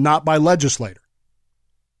convention, not by legislator.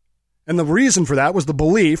 And the reason for that was the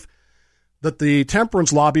belief that the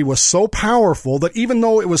temperance lobby was so powerful that even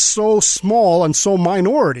though it was so small and so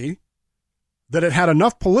minority, that it had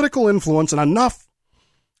enough political influence and enough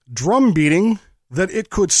drum beating that it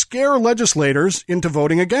could scare legislators into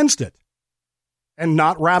voting against it and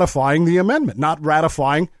not ratifying the amendment, not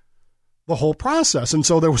ratifying the whole process. And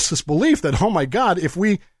so there was this belief that, oh my God, if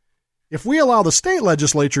we allow the state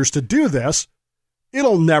legislatures to do this,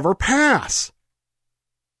 it'll never pass.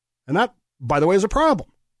 And that, by the way, is a problem.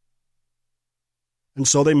 And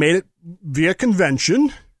so they made it via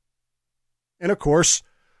convention. And of course,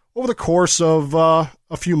 over the course of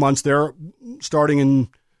a few months there, starting in,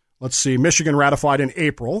 Michigan ratified in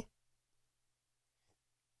April,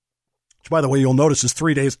 which, by the way, you'll notice is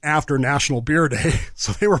 3 days after National Beer Day.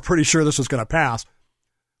 So they were pretty sure this was going to pass.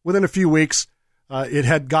 Within a few weeks, it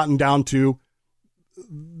had gotten down to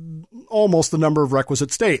almost the number of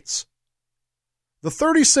requisite states. The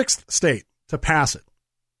 36th state to pass it,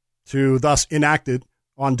 to thus enact it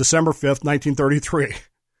on December 5th, 1933.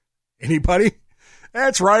 Anybody?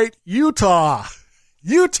 That's right, Utah.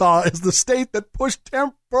 Utah is the state that pushed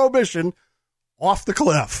prohibition off the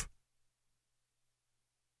cliff.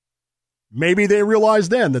 Maybe they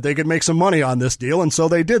realized then that they could make some money on this deal, and so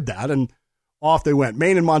they did that, and off they went.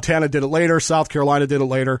 Maine and Montana did it later. South Carolina did it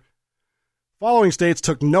later. Following states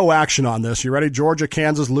took no action on this. You ready? Georgia,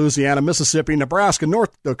 Kansas, Louisiana, Mississippi, Nebraska,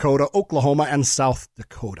 North Dakota, Oklahoma, and South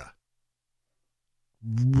Dakota.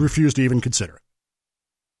 Refused to even consider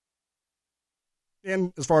it.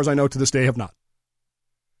 And as far as I know, to this day, have not.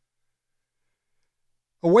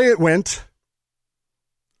 Away it went,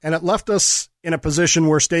 and it left us in a position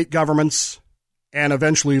where state governments and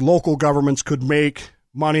eventually local governments could make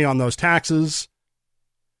money on those taxes,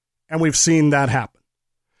 and we've seen that happen.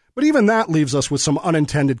 But even that leaves us with some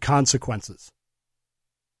unintended consequences.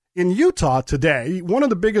 In Utah today, one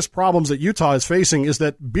of the biggest problems that Utah is facing is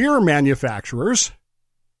that beer manufacturers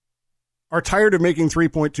are tired of making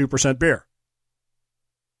 3.2% beer.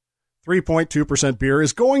 3.2% beer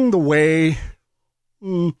is going the way,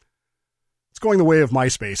 it's going the way of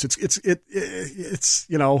MySpace. It's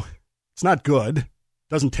not good.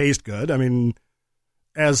 Doesn't taste good. I mean,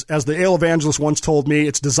 as the ale evangelist once told me,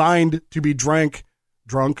 it's designed to be drunken.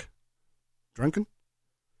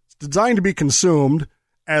 It's designed to be consumed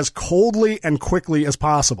as coldly and quickly as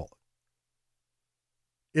possible.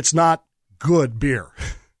 It's not good beer.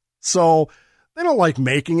 So they don't like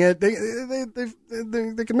making it. They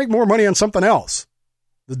can make more money on something else.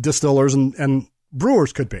 The distillers and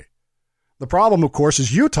brewers could be. The problem, of course,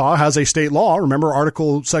 is Utah has a state law. Remember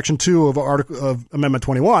Section 2 of Amendment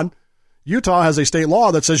 21. Utah has a state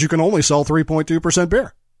law that says you can only sell 3.2%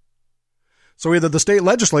 beer. So either the state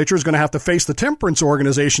legislature is going to have to face the temperance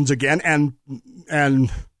organizations again and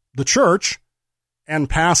the church and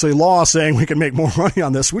pass a law saying we can make more money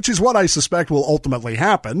on this, which is what I suspect will ultimately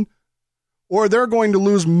happen, or they're going to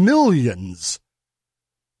lose millions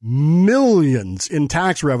in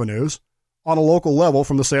tax revenues on a local level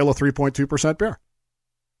from the sale of 3.2% beer.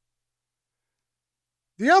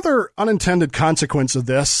 The other unintended consequence of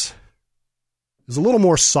this is a little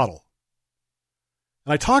more subtle.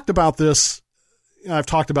 And I've talked about this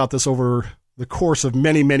over the course of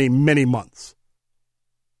many, many, many months.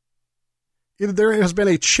 There has been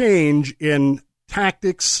a change in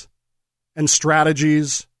tactics and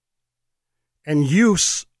strategies and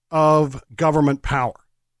use of government power.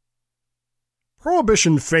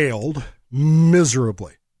 Prohibition failed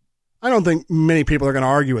miserably. I don't think many people are going to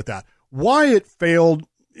argue with that. Why it failed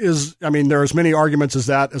is, there are as many arguments as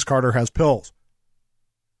that as Carter has pills.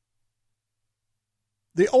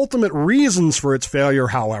 The ultimate reasons for its failure,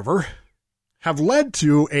 however, have led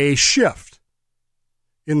to a shift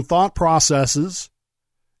in thought processes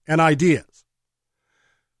and ideas.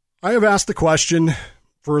 I have asked the question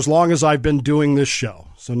for as long as I've been doing this show,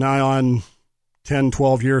 so now on 10,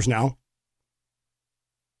 12 years now,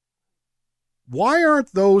 why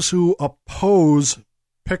aren't those who oppose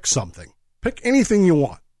pick something? Pick anything you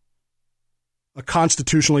want. A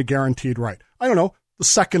constitutionally guaranteed right. I don't know, the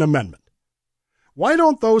Second Amendment. Why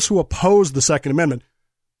don't those who oppose the Second Amendment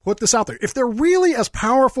put this out there? If they're really as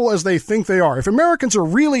powerful as they think they are, if Americans are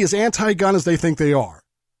really as anti-gun as they think they are,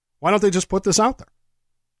 why don't they just put this out there?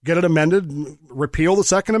 Get it amended, repeal the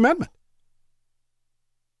Second Amendment.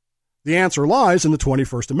 The answer lies in the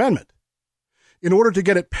 21st Amendment. In order to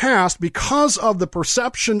get it passed, because of the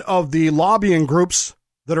perception of the lobbying groups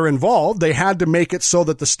that are involved, they had to make it so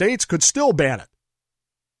that the states could still ban it,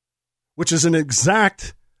 which is an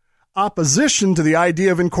exact opposition to the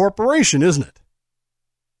idea of incorporation, isn't it?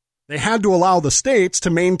 They had to allow the states to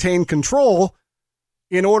maintain control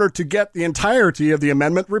in order to get the entirety of the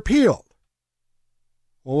amendment repealed.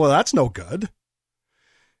 Well, that's no good.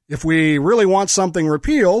 If we really want something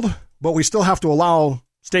repealed, but we still have to allow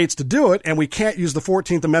states to do it, and we can't use the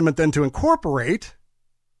 14th Amendment then to incorporate,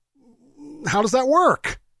 how does that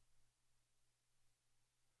work?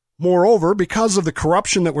 Moreover, because of the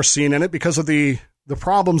corruption that we're seeing in it, because of the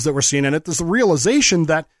problems that we're seeing in it, there's the realization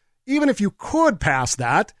that even if you could pass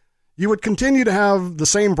that, you would continue to have the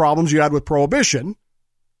same problems you had with prohibition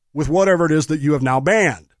with whatever it is that you have now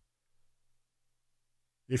banned.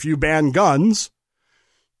 If you ban guns,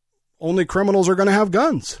 only criminals are going to have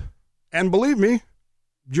guns. And believe me,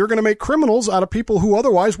 you're going to make criminals out of people who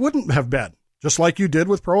otherwise wouldn't have been. Just like you did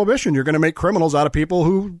with prohibition, you're going to make criminals out of people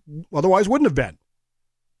who otherwise wouldn't have been.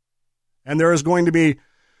 And there is going to be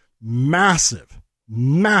massive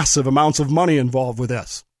amounts of money involved with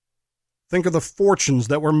this. Think of the fortunes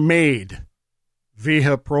that were made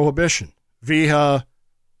via prohibition, via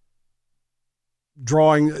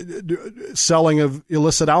selling of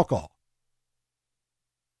illicit alcohol.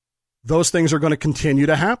 Those things are going to continue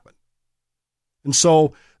to happen. And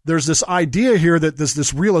so there's this idea here that there's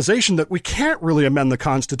this realization that we can't really amend the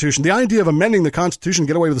Constitution. The idea of amending the Constitution,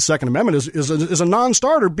 get away with the Second Amendment, is a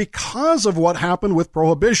non-starter because of what happened with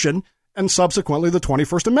prohibition and subsequently the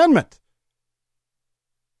 21st Amendment.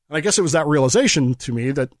 And I guess it was that realization to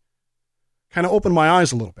me that kind of opened my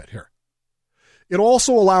eyes a little bit here. It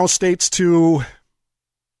also allows states to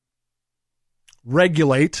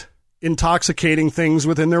regulate intoxicating things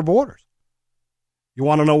within their borders. You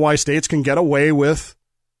want to know why states can get away with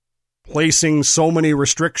placing so many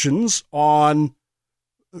restrictions on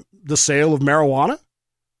the sale of marijuana?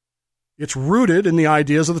 It's rooted in the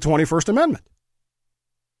ideas of the 21st Amendment.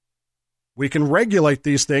 We can regulate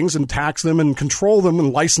these things and tax them and control them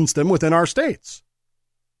and license them within our states.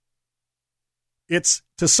 It's,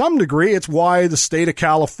 to some degree, it's why the state of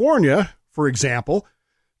California, for example,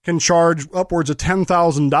 can charge upwards of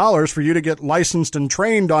 $10,000 for you to get licensed and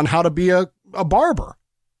trained on how to be a barber.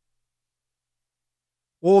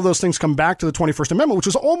 All of those things come back to the 21st Amendment, which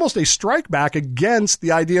was almost a strike back against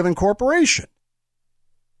the idea of incorporation.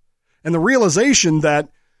 And the realization that,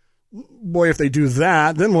 boy, if they do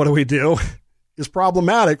that, then what do we do, is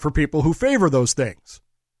problematic for people who favor those things.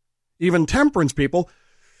 Even temperance people,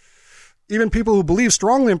 even people who believe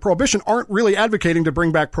strongly in prohibition aren't really advocating to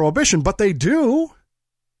bring back prohibition, but they do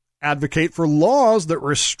advocate for laws that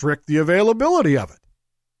restrict the availability of it.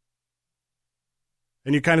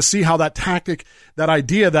 And you kind of see how that tactic, that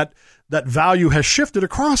idea, that value has shifted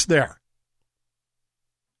across there.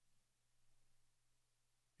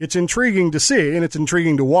 It's intriguing to see, and it's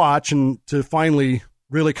intriguing to watch and to finally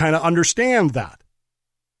really kind of understand that.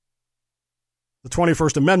 The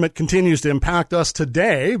 21st Amendment continues to impact us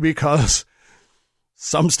today because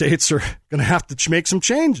some states are going to have to make some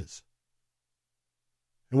changes.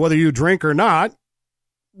 And whether you drink or not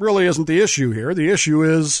really isn't the issue here. The issue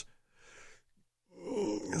is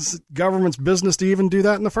it government's business to even do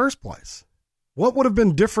that in the first place? What would have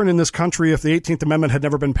been different in this country if the 18th Amendment had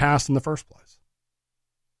never been passed in the first place?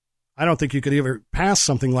 I don't think you could ever pass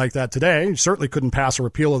something like that today. You certainly couldn't pass a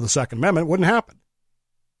repeal of the Second Amendment. It wouldn't happen.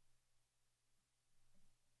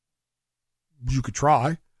 You could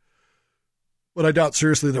try, but I doubt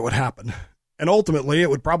seriously that would happen. And ultimately, it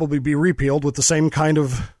would probably be repealed with the same kind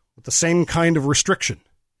of restriction.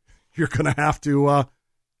 You're going to have to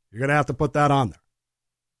put that on there.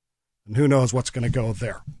 And who knows what's going to go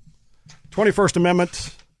there. 21st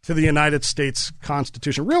Amendment to the United States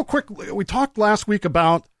Constitution. Real quick, we talked last week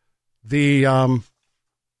about the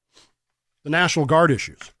National Guard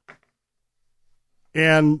issues.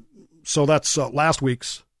 And so that's last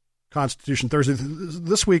week's Constitution Thursday.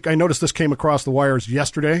 This week, I noticed this came across the wires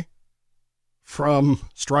yesterday from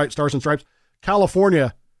Stars and Stripes.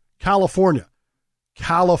 California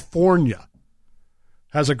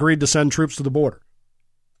has agreed to send troops to the border.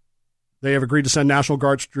 They have agreed to send National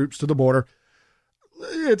Guard troops to the border.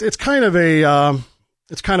 It's kind of a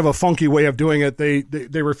funky way of doing it.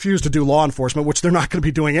 They refuse to do law enforcement, which they're not going to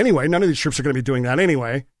be doing anyway. None of these troops are going to be doing that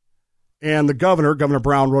anyway. And the Governor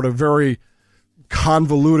Brown, wrote a very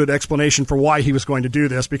convoluted explanation for why he was going to do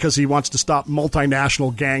this, because he wants to stop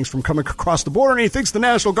multinational gangs from coming across the border, and he thinks the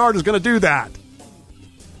National Guard is going to do that.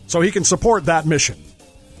 So he can support that mission.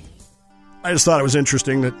 I just thought it was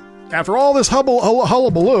interesting that after all this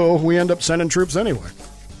hullabaloo, we end up sending troops anyway.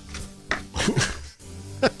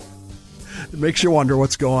 It makes you wonder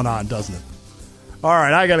what's going on, doesn't it? All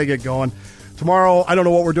right, I got to get going. Tomorrow, I don't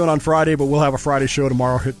know what we're doing on Friday, but we'll have a Friday show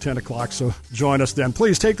tomorrow at 10 o'clock, so join us then.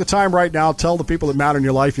 Please take the time right now. Tell the people that matter in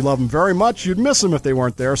your life you love them very much. You'd miss them if they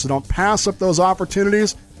weren't there, so don't pass up those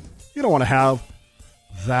opportunities. You don't want to have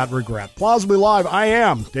that regret. Plausibly Live, I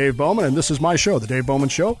am Dave Bowman, and this is my show, The Dave Bowman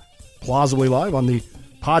Show. Plausibly Live on the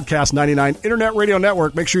Podcast 99 Internet Radio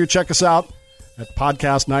Network. Make sure you check us out at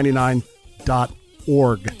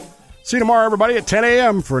podcast99.org. See you tomorrow, everybody, at 10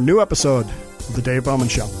 a.m. for a new episode of The Dave Bowman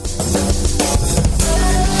Show.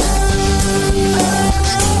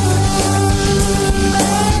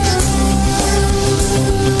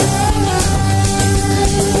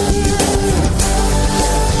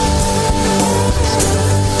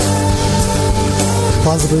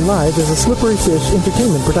 Plausibly Live is a Slippery Fish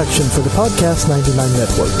entertainment production for the Podcast 99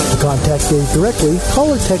 Network. To contact Dave directly,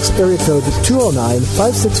 call or text area code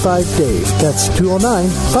 209-565-DAVE. That's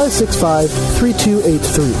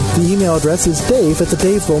 209-565-3283. The email address is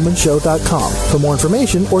dave@thedavebowmanshow.com. For more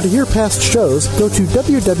information or to hear past shows, go to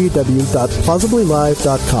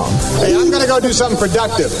www.plausiblylive.com. Hey, I'm going to go do something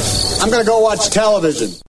productive. I'm going to go watch television.